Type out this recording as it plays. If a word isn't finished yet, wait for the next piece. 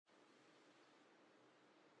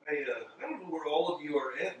I don't know where all of you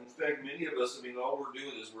are at. In fact, many of us, all we're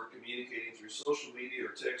doing is we're communicating through social media or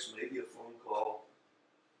text, maybe a phone call.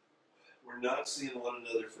 We're not seeing one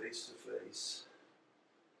another face to face.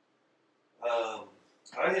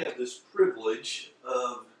 I have this privilege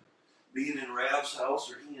of being in Rav's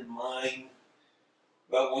house or he in mine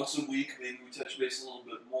about once a week. Maybe we touch base a little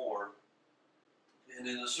bit more. And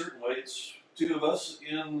in a certain way, it's two of us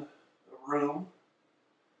in a room.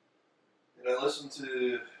 And I listen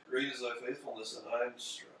to Great Is Thy Faithfulness, and I'm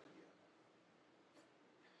struck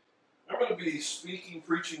again. I'm going to be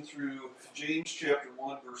preaching through James chapter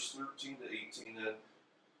 1, verse 13 to 18. And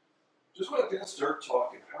just want to start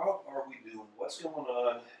talking. How are we doing? What's going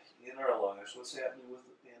on in our lives? What's happening with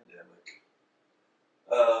the pandemic?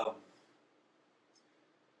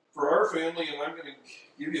 For our family, and I'm going to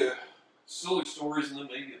give you silly stories and then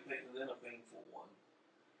maybe a painful one.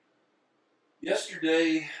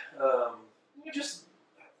 Yesterday, just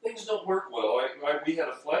things don't work well. We had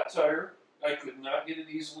a flat tire. I could not get it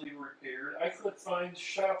easily repaired. I couldn't find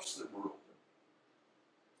shops that were open.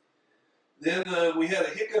 Then we had a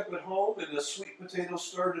hiccup at home, and the sweet potato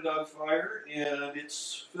started on fire, and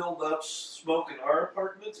it's filled up smoke in our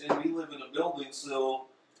apartment, and we live in a building, so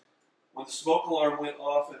when the smoke alarm went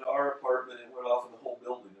off in our apartment, it went off in the whole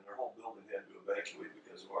building, and our whole building had to evacuate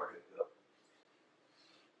because of our hiccup.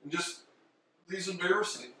 And just these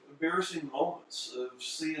embarrassing moments of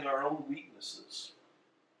seeing our own weaknesses.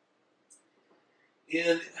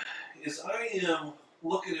 And as I am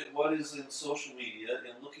looking at what is in social media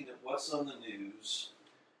and looking at what's on the news,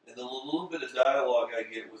 and the little bit of dialogue I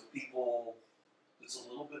get with people that's a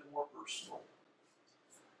little bit more personal,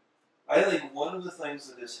 I think one of the things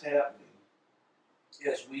that is happening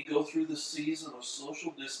as we go through the season of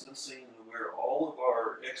social distancing and where all of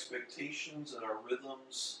our expectations and our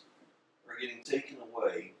rhythms are getting taken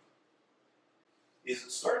away, is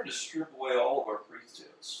it's starting to strip away all of our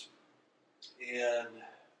pretense. And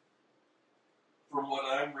from what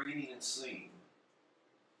I'm reading and seeing,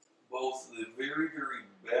 both the very, very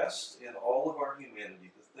best in all of our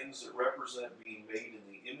humanity, the things that represent being made in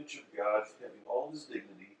the image of God, having all of His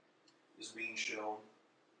dignity, is being shown.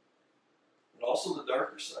 And also the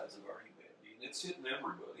darker sides of our humanity. And it's hitting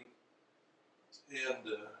everybody.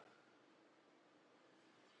 And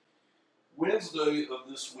Wednesday of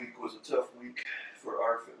this week was a tough day for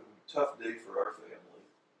our family.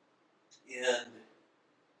 And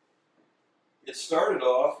it started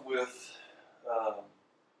off with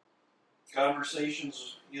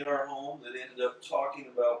conversations in our home that ended up talking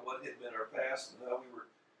about what had been our past and how we were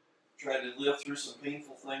trying to live through some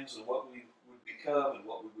painful things and what we would become and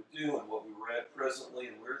what we would do and what we were at presently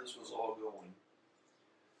and where this was all going.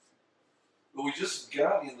 But we just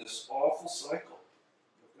got in this awful cycle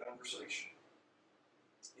of conversation.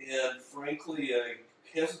 And frankly, I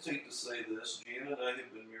hesitate to say this. Jan and I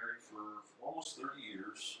have been married for almost 30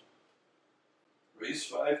 years, raised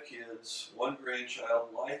 5 kids, 1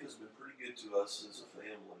 grandchild. Life has been pretty good to us as a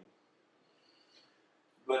family.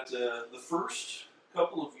 But the first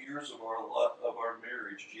couple of years of our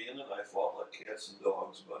marriage, Jan and I fought like cats and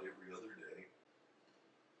dogs about every other day.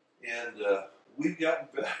 And we've gotten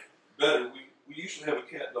better. We usually have a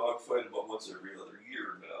cat-dog fight about once every other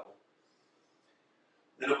year now.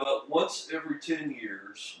 And about once every 10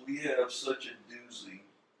 years, we have such a doozy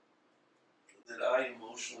that I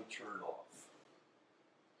emotionally turn off.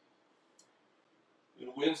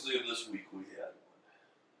 And Wednesday of this week we had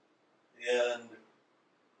one. And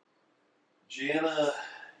Jana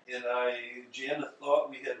thought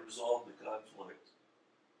we had resolved the conflict,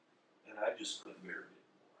 and I just couldn't bear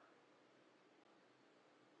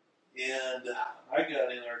it anymore. And I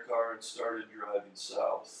got in our car and started driving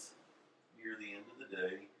south near the end of the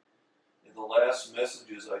day. And the last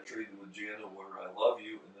messages I traded with Jana were, "I love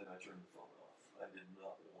you," and then I turned the phone off. I did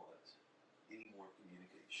not want any more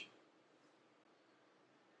communication.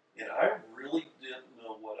 And I really didn't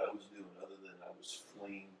know what I was doing other than I was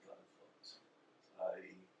fleeing conflict.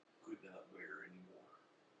 I could not bear anymore.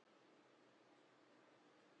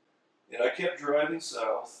 And I kept driving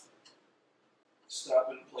south,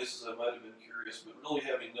 stopping in places I might have been curious, but really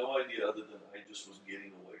having no idea other than I just was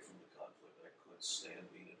getting away from the conflict. I couldn't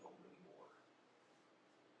stand being at home anymore.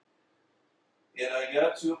 And I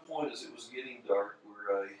got to a point as it was getting dark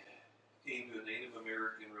where I came to a Native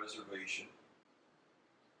American reservation.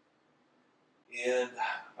 And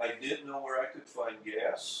I didn't know where I could find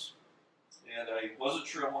gas. And I wasn't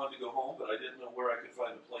sure I wanted to go home, but I didn't know where I could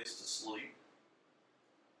find a place to sleep.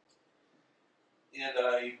 And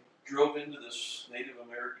I drove into this Native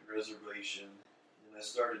American reservation, and I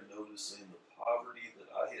started noticing the poverty that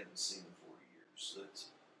I hadn't seen in 40 years. That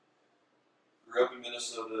grew up in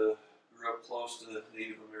Minnesota, grew up close to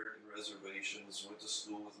Native American reservations, went to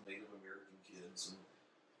school with Native American kids, and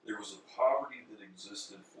there was a poverty that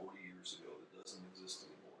existed 40 years ago that doesn't exist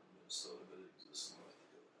anymore in Minnesota, but it exists in North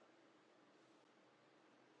Dakota.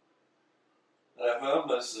 And I found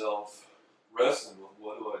myself wrestling with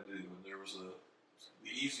what do I do, and there was the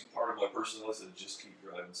easy part of my personality said, just keep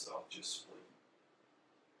driving south, just split.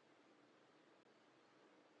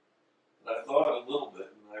 And I thought a little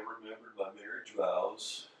bit, and I remembered my marriage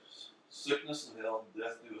vows, sickness and health,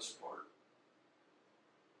 death do us part.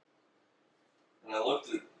 And I looked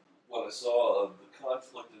at what I saw of the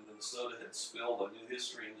conflict in Minnesota had spilled. I knew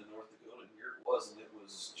history into North Dakota, and here it was, and it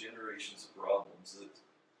was generations of problems that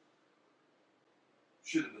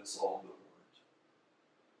should have been solved but weren't.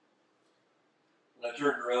 And I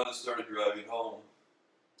turned around and started driving home,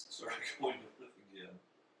 started going to work again.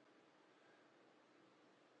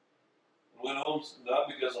 And went home not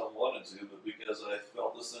because I wanted to, but because I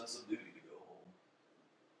felt a sense of duty to go home.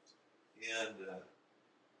 And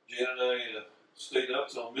Jan and I stayed up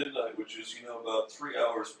till midnight, which is, about 3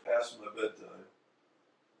 hours past my bedtime.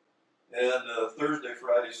 And Thursday,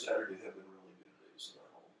 Friday, Saturday have been really good days in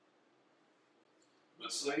our home.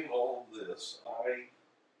 But saying all of this, I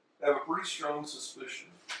have a pretty strong suspicion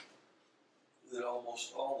that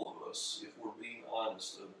almost all of us, if we're being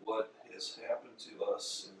honest of what has happened to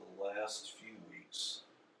us in the last few weeks,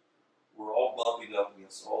 we're all bumping up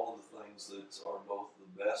against all of the things that are both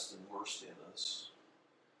the best and worst in us.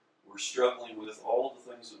 We're struggling with all of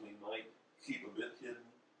the things that we might keep a bit hidden.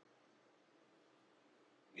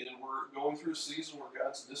 And we're going through a season where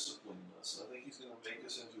God's disciplining us. I think He's going to make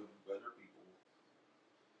us into better people.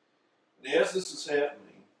 And as this is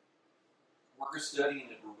happening, we're studying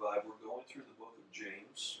at Revive. We're going through the book of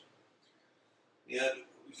James. And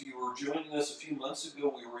if you were joining us a few months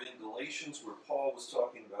ago, we were in Galatians where Paul was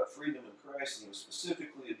talking about freedom in Christ, and he was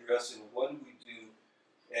specifically addressing what do we do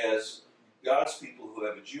as God's people who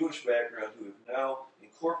have a Jewish background, who have now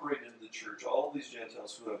incorporated into the church all of these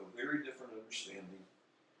Gentiles who have a very different understanding.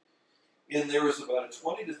 And there was about a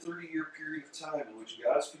 20 to 30 year period of time in which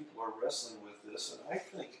God's people are wrestling with this. And I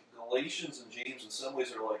think Galatians and James in some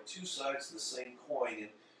ways are like two sides of the same coin.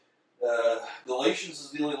 And Galatians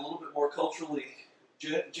is dealing a little bit more culturally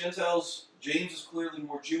Gentiles. James is clearly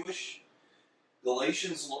more Jewish.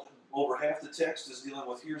 Galatians, over half the text is dealing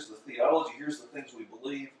with here's the theology, here's the things we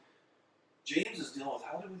believe. James is dealing with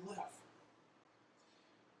how do we live.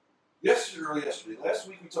 Last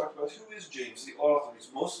week we talked about who is James, the author. He's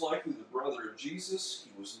most likely the brother of Jesus.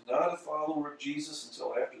 He was not a follower of Jesus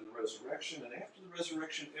until after the resurrection, and after the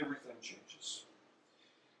resurrection, everything changes.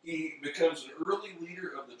 He becomes an early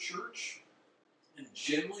leader of the church, and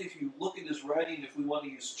generally, if you look at his writing, if we want to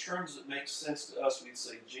use terms that make sense to us, we'd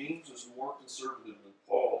say James was more conservative than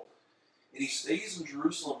Paul, and he stays in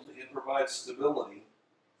Jerusalem and provides stability.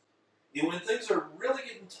 And when things are really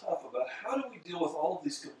getting tough about how do we deal with all of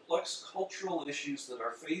these complex cultural issues that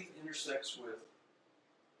our faith intersects with,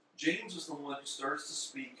 James is the one who starts to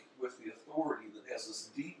speak with the authority that has this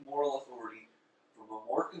deep moral authority from a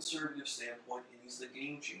more conservative standpoint, and he's the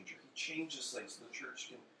game changer. He changes things so the church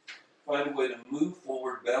can find a way to move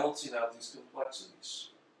forward, balancing out these complexities.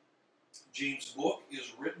 James' book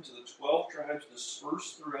is written to the 12 tribes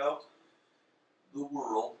dispersed throughout the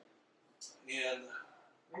world, and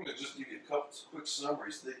I'm going to just give you a couple quick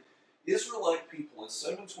summaries. The Israelite people in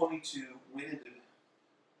 722 went into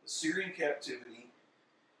Assyrian captivity,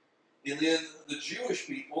 and then the Jewish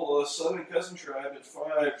people, a southern cousin tribe, in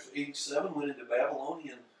 587 went into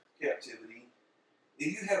Babylonian captivity.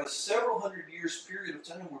 And you have a several hundred years period of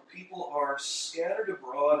time where people are scattered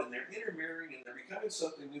abroad and they're intermarrying and they're becoming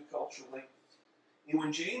something new culturally. And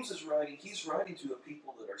when James is writing, he's writing to a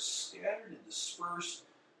people that are scattered and dispersed,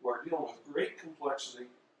 who are dealing with great complexity.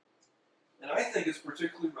 And I think it's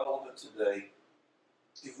particularly relevant today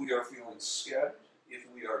if we are feeling scattered, if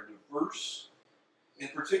we are diverse,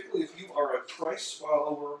 and particularly if you are a Christ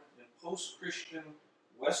follower in post-Christian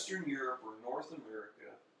Western Europe or North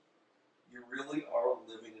America, you really are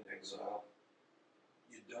living in exile.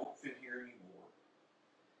 You don't fit here anymore.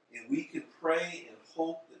 And we can pray and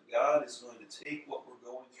hope that God is going to take what we're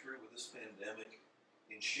going through with this pandemic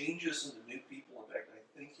and change us into new people. In fact,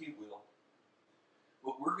 I think He will.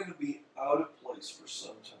 But we're going to be out of place for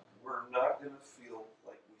some time. We're not going to feel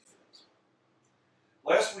like we fit.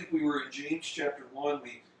 Last week we were in James chapter 1.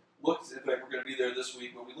 We looked, in fact, we're going to be there this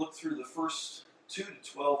week, but we looked through the first 2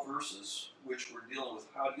 to 12 verses, which were dealing with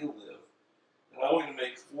how do you live. And I want to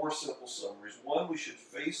make 4 simple summaries. One, we should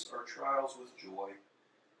face our trials with joy.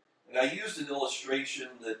 And I used an illustration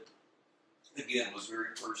that, again, was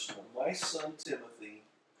very personal. My son Timothy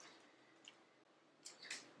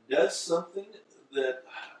does something that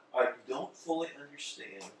I don't fully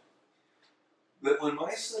understand. But when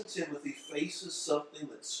my son Timothy faces something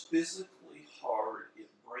that's physically hard, it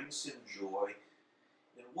brings him joy.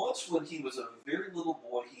 And once when he was a very little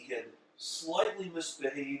boy, he had slightly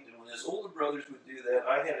misbehaved, and when his older brothers would do that,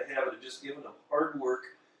 I had a habit of just giving them hard work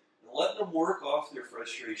and letting them work off their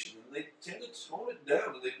frustration. And they tend to tone it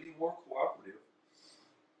down and they'd be more cooperative.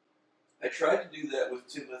 I tried to do that with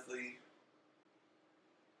Timothy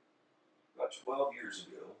about 12 years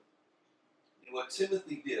ago. And what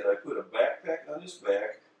Timothy did, I put a backpack on his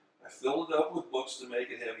back, I filled it up with books to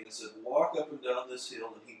make it heavy, and said, walk up and down this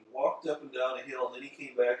hill. And he walked up and down a hill, and then he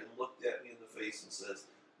came back and looked at me in the face and says,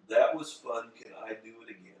 that was fun, can I do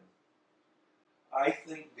it again? I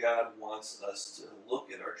think God wants us to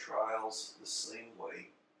look at our trials the same way,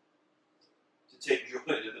 to take joy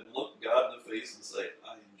in it and look God in the face and say,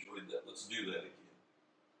 I enjoyed that, let's do that again.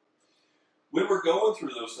 When we're going through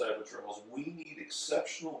those type of trials, we need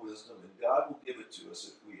exceptional wisdom, and God will give it to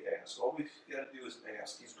us if we ask. All we've got to do is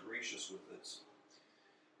ask. He's gracious with us.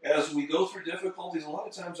 As we go through difficulties, a lot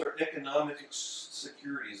of times our economic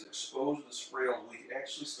security is exposed as frail, and we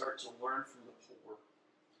actually start to learn from the poor.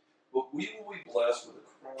 But we will be blessed with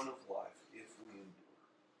a crown of life if we endure.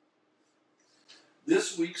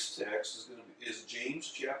 This week's text is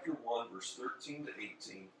James chapter 1, verse 13 to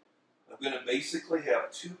 18. I'm going to basically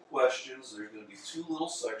have two questions. There's going to be two little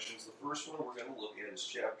sections. The first one we're going to look at is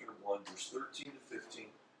chapter 1, verse 13 to 15.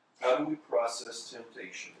 How do we process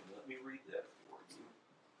temptation? And let me read that for you.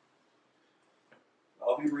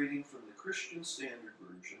 I'll be reading from the Christian Standard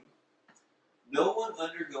Version. No one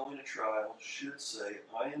undergoing a trial should say,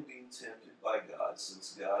 I am being tempted by God,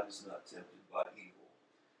 since God is not tempted by evil,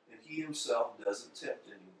 and he himself doesn't tempt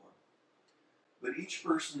anyone. But each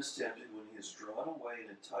person is tempted when he is drawn away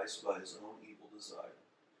and enticed by his own evil desire.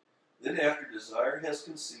 Then after desire has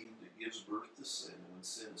conceived, it gives birth to sin, and when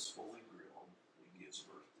sin is fully grown, it gives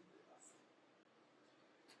birth to death.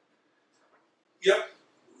 Yep,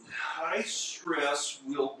 high stress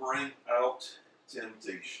will bring out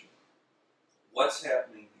temptation. What's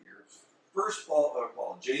happening here? First,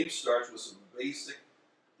 James starts with some basic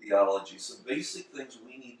theology, some basic things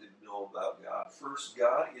we need to know about God. First,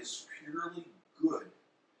 God is purely good.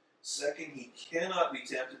 Second, he cannot be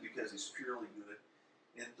tempted because he's purely good.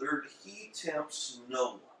 And third, he tempts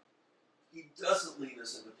no one. He doesn't lead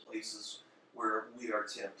us into places where we are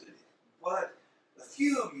tempted. But a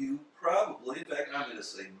few of you probably, in fact, I'm going to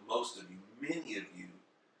say most of you, many of you,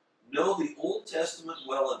 know the Old Testament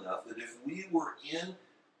well enough that if we were in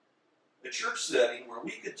a church setting where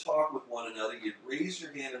we could talk with one another, you'd raise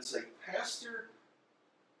your hand and say, Pastor,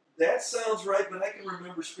 that sounds right, but I can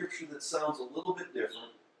remember scripture that sounds a little bit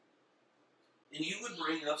different. And you would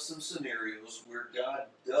bring up some scenarios where God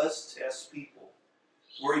does test people,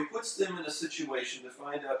 where he puts them in a situation to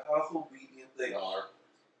find out how obedient they are,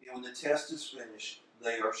 and when the test is finished,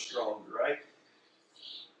 they are stronger, right?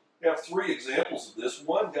 I have three examples of this.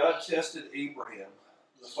 One, God tested Abraham,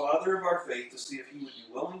 the father of our faith, to see if he would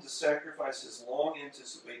be willing to sacrifice his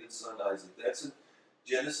long-anticipated son Isaac. That's in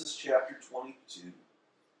Genesis chapter 22.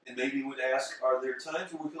 And maybe we would ask, are there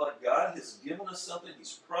times where we feel like God has given us something,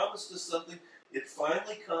 he's promised us something, it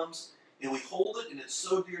finally comes, and we hold it, and it's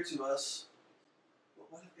so dear to us.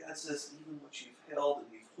 But what if God says, even what you've held and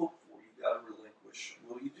you've hoped for, you've got to relinquish?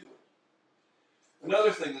 Will you do it?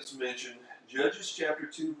 Another thing that's mentioned, Judges chapter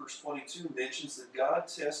 2, verse 22 mentions that God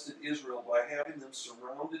tested Israel by having them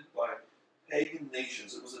surrounded by pagan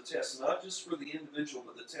nations. It was a test not just for the individual,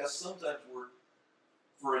 but the tests sometimes were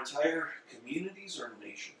for entire communities or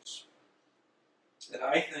nations. And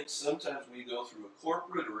I think sometimes we go through a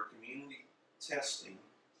corporate or a community testing,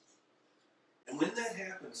 and when that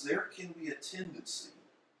happens, there can be a tendency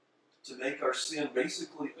to make our sin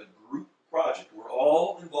basically a group project. We're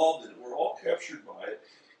all involved in it. We're all captured by it.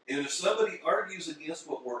 And if somebody argues against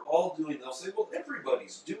what we're all doing, they'll say, well,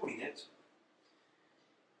 everybody's doing it.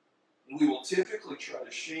 And we will typically try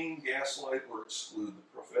to shame, gaslight, or exclude the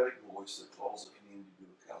prophetic voice that calls the community to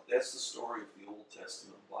account. That's the story of the Old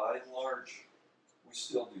Testament. By and large, we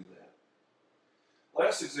still do that.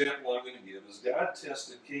 Last example I'm going to give is God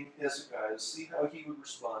tested King Hezekiah to see how he would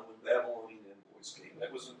respond when Babylonian envoys came.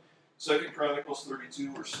 That was in 2 Chronicles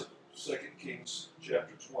 32 or 2 Kings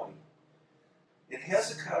chapter 20. And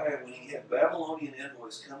Hezekiah, when he had Babylonian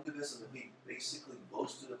envoys come to visit him, he basically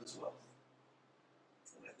boasted of his wealth.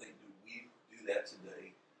 And I think we do that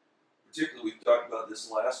today. Particularly, we've talked about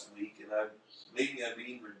this last week, and maybe I'm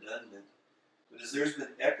being redundant, but as there's been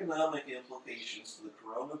economic implications to the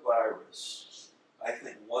coronavirus, I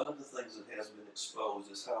think one of the things that has been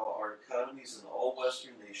exposed is how our economies in all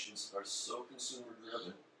Western nations are so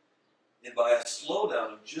consumer-driven and by a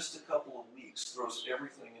slowdown of just a couple of weeks throws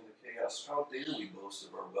everything into chaos. How dare we boast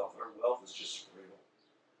of our wealth? Our wealth is just frail.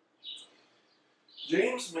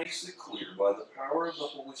 James makes it clear by the power of the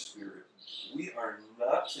Holy Spirit, we are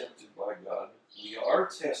not tempted by God. We are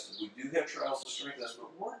tested. We do have trials to strengthen us,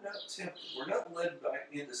 but we're not tempted. We're not led back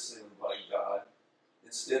into sin by God.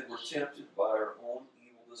 Instead, we're tempted by our own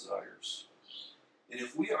evil desires. And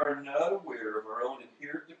if we are not aware of our own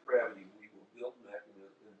inherent depravity, we will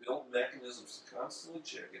build mechanisms to constantly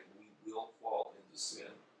check it, and we will fall into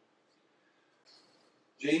sin.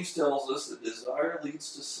 James tells us that desire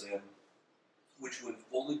leads to sin, which when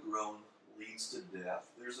fully grown leads to death.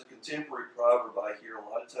 There's a contemporary proverb I hear a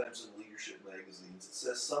lot of times in leadership magazines. It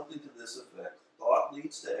says something to this effect: thought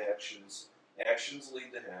leads to actions, actions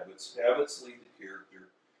lead to habits, habits lead to character,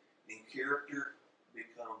 and character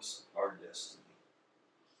becomes our destiny.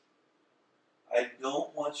 I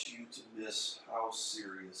don't want you to miss how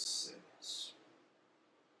serious sin is.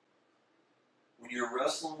 When you're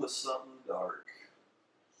wrestling with something dark,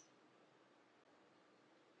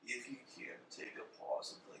 if you can, take a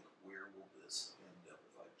pause and think, where will this end up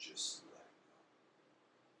if I just let it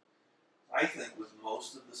go? I think with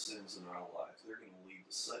most of the sins in our life, they're going to lead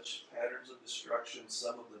to such patterns of destruction.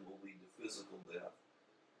 Some of them will lead to physical death,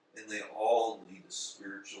 and they all lead to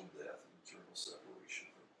spiritual death and eternal separation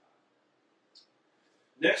from God.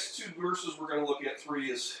 Next two verses we're going to look at,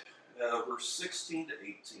 three, is verse 16 to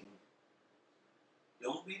 18.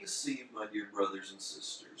 Don't be deceived, my dear brothers and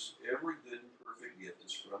sisters. Every good and perfect gift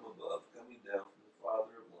is from above, coming down from the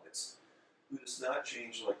Father of lights, who does not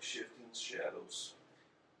change like shifting shadows.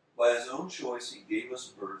 By his own choice, he gave us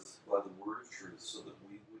birth by the word of truth, so that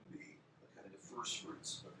we would be a kind of first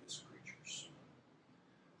fruits of his creatures.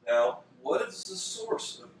 Now, what is the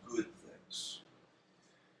source of good things?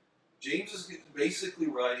 James is basically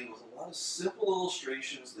writing with a lot of simple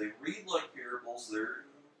illustrations. They read like parables. They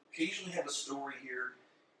occasionally have a story here.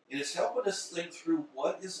 And it's helping us think through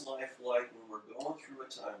what is life like when we're going through a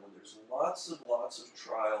time when there's lots of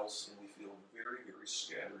trials and we feel very, very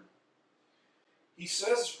scattered. He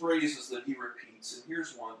says phrases that he repeats, and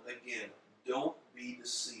here's one. Again, don't be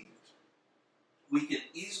deceived. We can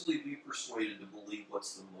easily be persuaded to believe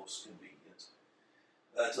what's the most convenient.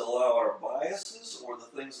 To allow our biases or the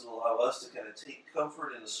things that allow us to kind of take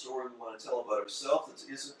comfort in a story we want to tell about ourselves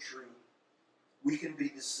that isn't true. We can be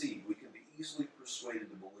deceived. We can be easily persuaded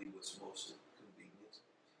to believe what's most convenient.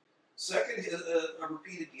 Second, I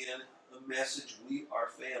repeat again, a message, we are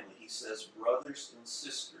family. He says brothers and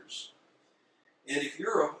sisters. And if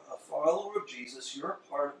you're a follower of Jesus, you're a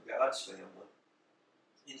part of God's family.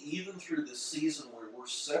 And even through this season where we're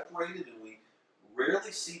separated and we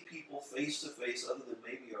rarely see people face to face other than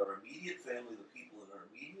maybe our immediate family, the people in our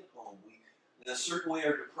immediate home, we in a certain way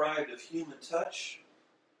are deprived of human touch,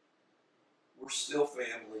 we're still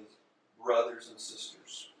family, brothers and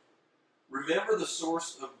sisters. Remember the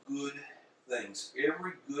source of good things.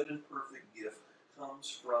 Every good and perfect gift comes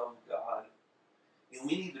from God. And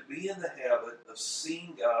we need to be in the habit of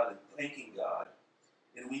seeing God and thanking God.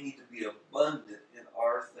 And we need to be abundant in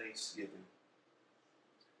our thanksgiving.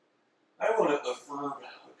 I want to affirm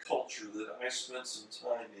a culture that I spent some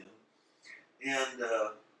time in. And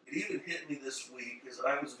it even hit me this week as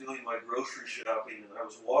I was doing my grocery shopping and I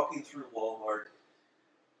was walking through Walmart.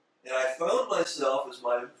 And I found myself, as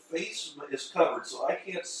my face is covered, so I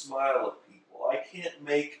can't smile at people. I can't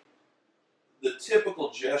make the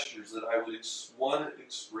typical gestures that I would want to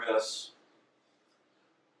express,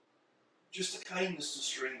 just a kindness to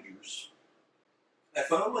strangers. I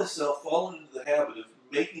found myself falling into the habit of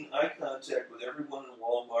making eye contact with everyone in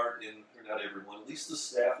Walmart, or not everyone, at least the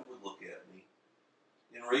staff who would look at me,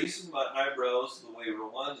 and raising my eyebrows the way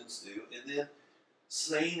Rwandans do, and then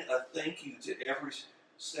saying a thank you to every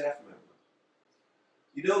staff member.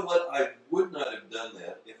 You know what? I would not have done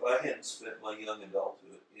that if I hadn't spent my young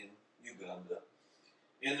adulthood in Uganda.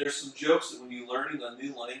 And there's some jokes that when you're learning a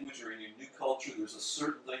new language or in your new culture, there's a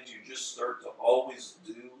certain things you just start to always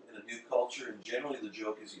do in a new culture. And generally the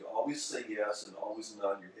joke is you always say yes and always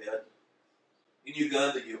nod your head. In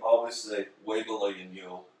Uganda, you always say, webale and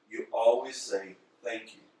yo. You always say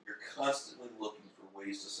thank you. You're constantly looking for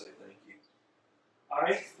ways to say thank you.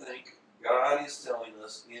 I think God is telling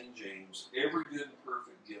us in James, every good and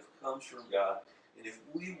perfect gift comes from God. And if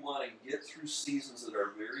we want to get through seasons that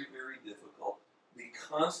are very, very difficult, be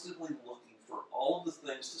constantly looking for all of the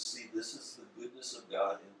things to see this is the goodness of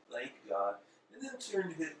God and thank God. And then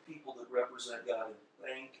turn to people that represent God and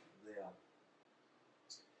thank them.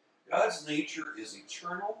 God's nature is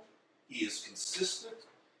eternal. He is consistent.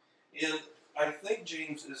 And I think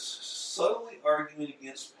James is subtly arguing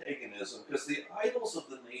against paganism because the idols of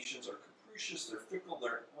the nations are capricious, they're fickle,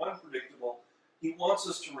 they're unpredictable. He wants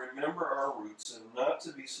us to remember our roots and not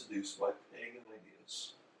to be seduced by pagan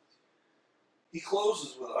ideas. He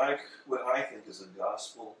closes with what I think is a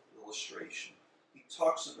gospel illustration. He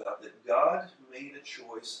talks about that God made a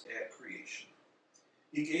choice at creation.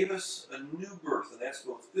 He gave us a new birth, and that's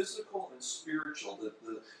both physical and spiritual. That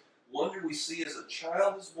the wonder we see as a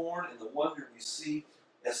child is born and the wonder we see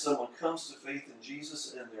as someone comes to faith in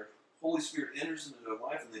Jesus and their Holy Spirit enters into their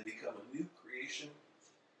life and they become a new creation.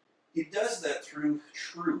 He does that through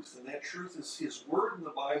truth, and that truth is His Word in the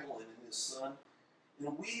Bible and in His Son.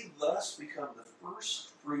 And we thus become the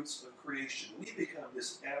first fruits of creation. We become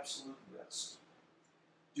His absolute best.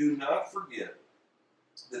 Do not forget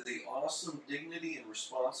that the awesome dignity and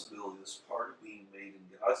responsibility that's part of being made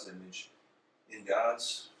in God's image, in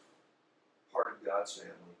God's part of God's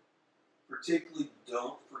family. Particularly,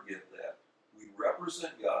 don't forget that. We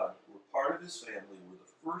represent God. We're part of His family. We're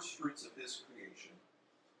the first fruits of His creation.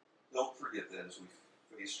 Don't forget that as we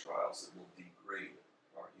face trials that will degrade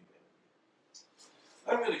our humanity.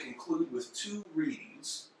 I'm going to conclude with two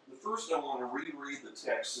readings. The first, I want to reread the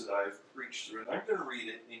text that I've preached through, and I'm going to read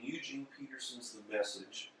it in Eugene Peterson's The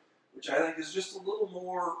Message, which I think is just a little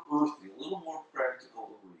more earthy, a little more practical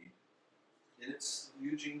to read. And it's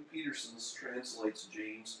Eugene Peterson's translates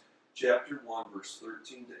James chapter 1, verse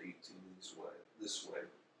 13 to 18 this way.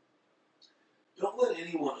 Don't let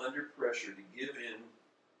anyone under pressure to give in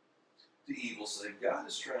to evil say, God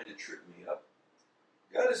is trying to trip me up.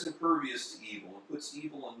 God is impervious to evil and puts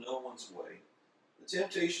evil in no one's way. The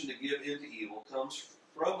temptation to give in to evil comes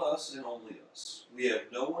from us and only us. We have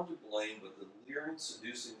no one to blame but the leering,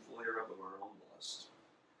 seducing flare-up of our own lust.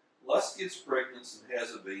 Lust gets pregnant and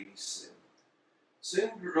has a baby, sin.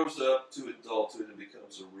 Sin grows up to adulthood and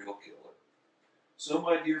becomes a real killer. So,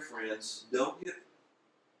 my dear friends, don't get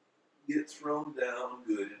thrown down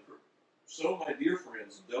good. So, my dear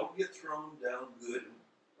friends, don't get thrown down good.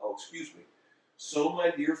 So,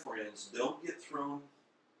 my dear friends, don't get thrown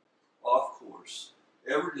off course.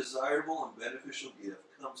 Every desirable and beneficial gift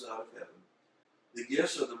comes out of heaven. The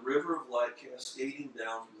gifts are the river of light cascading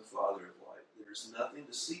down from the Father of light. There is nothing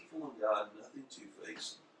deceitful in God, nothing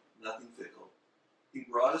two-faced, nothing fickle. He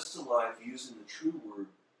brought us to life using the true word,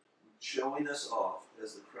 showing us off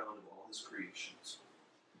as the crown of all His creations.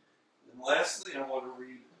 And lastly, I want to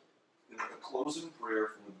read a closing prayer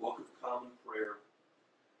from the Book of Common Prayer,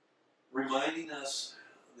 reminding us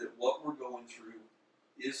that what we're going through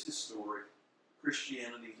is historic.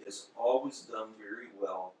 Christianity has always done very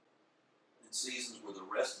well in seasons where the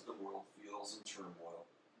rest of the world feels in turmoil.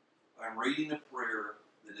 I'm reading a prayer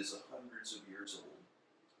that is hundreds of years old.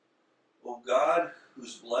 O God,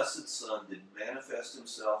 whose blessed Son did manifest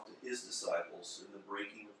Himself to His disciples in the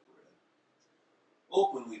breaking of bread,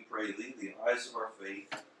 open, we pray Thee, the eyes of our faith,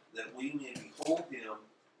 that we may behold Him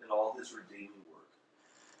in all His redeeming work.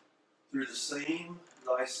 Through the same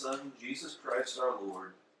Thy Son, Jesus Christ our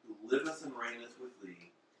Lord, who liveth and reigneth with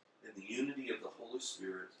Thee, in the unity of the Holy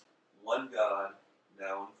Spirit, one God,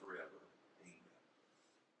 now and forever.